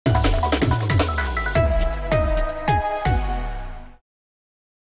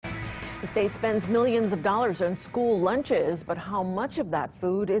state spends millions of dollars on school lunches, but how much of that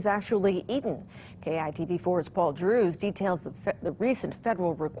food is actually eaten? KITV4's Paul Drews details the recent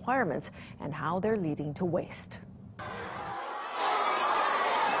federal requirements and how they're leading to waste.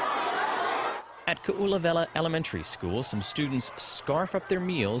 At Ka'ulavela Elementary School, some students scarf up their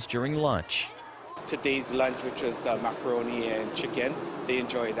meals during lunch. Today's lunch, which was the macaroni and chicken, they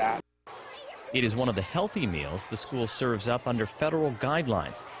enjoy that. It is one of the healthy meals the school serves up under federal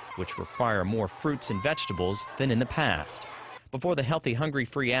guidelines, which require more fruits and vegetables than in the past. Before the Healthy Hungry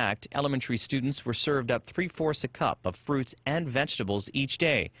Free Act, elementary students were served up 3/4 a cup of fruits and vegetables each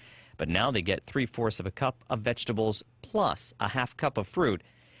day. But now they get 3/4 of a cup of vegetables plus a half cup of fruit.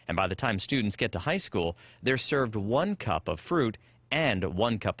 And by the time students get to high school, they're served 1 cup of fruit and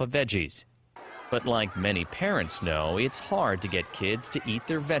 1 cup of veggies. But like many parents know, it's hard to get kids to eat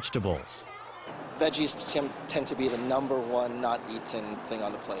their vegetables. Veggies tend to be the #1 not eaten thing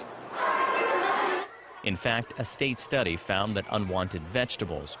on the plate. In fact, a state study found that unwanted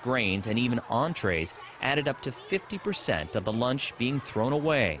vegetables, grains, and even entrees added up to 50% of the lunch being thrown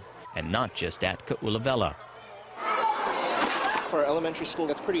away, and not just at Ka'ulavela. For elementary school,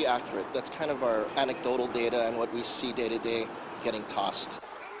 that's pretty accurate. That's kind of our anecdotal data and what we see day to day getting tossed.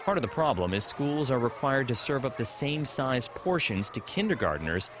 Part of the problem is schools are required to serve up the same size portions to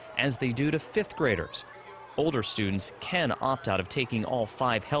kindergartners as they do to 5th graders. Older students can opt out of taking all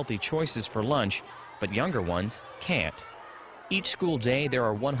 5 healthy choices for lunch, but younger ones can't. Each school day, there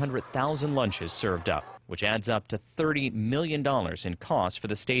are 100,000 lunches served up, which adds up to $30 million in costs for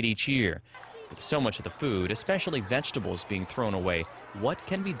the state each year. With so much of the food, especially vegetables, being thrown away, what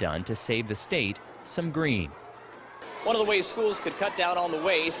can be done to save the state some green? One of the ways schools could cut down on the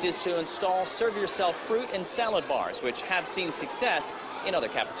waste is to install serve-yourself fruit and salad bars, which have seen success in other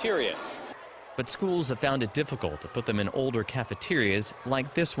cafeterias. But schools have found it difficult to put them in older cafeterias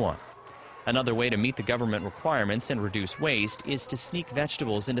like this one. Another way to meet the government requirements and reduce waste is to sneak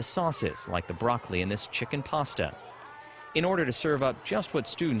vegetables into sauces like the broccoli in this chicken pasta. In order to serve up just what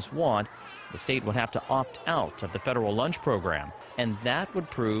students want, the state would have to opt out of the federal lunch program, and that would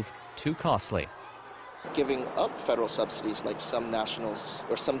prove too costly. Giving up federal subsidies like some nationals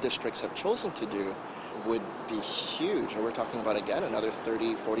or some districts have chosen to do would be huge. We're talking about, again, another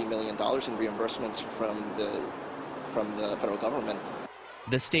 $30–40 million in reimbursements from the federal government.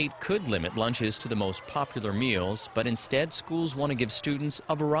 The state could limit lunches to the most popular meals, but instead schools want to give students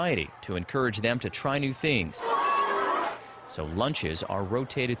a variety to encourage them to try new things. So lunches are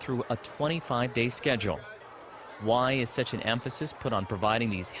rotated through a 25-day schedule. Why is such an emphasis put on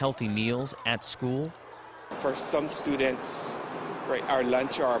providing these healthy meals at school? For some students, right, our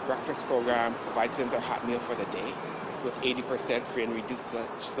lunch or our breakfast program provides them their hot meal for the day with 80% free and reduced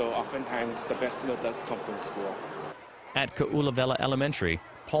lunch. So oftentimes the best meal does come from school. At Ka'ulavela Elementary,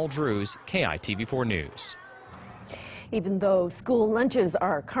 Paul Drews, KITV4 News. Even though school lunches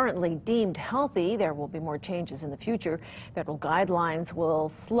are currently deemed healthy, there will be more changes in the future. Federal guidelines will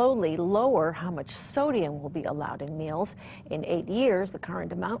slowly lower how much sodium will be allowed in meals. In 8 years, the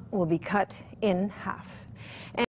current amount will be cut in half.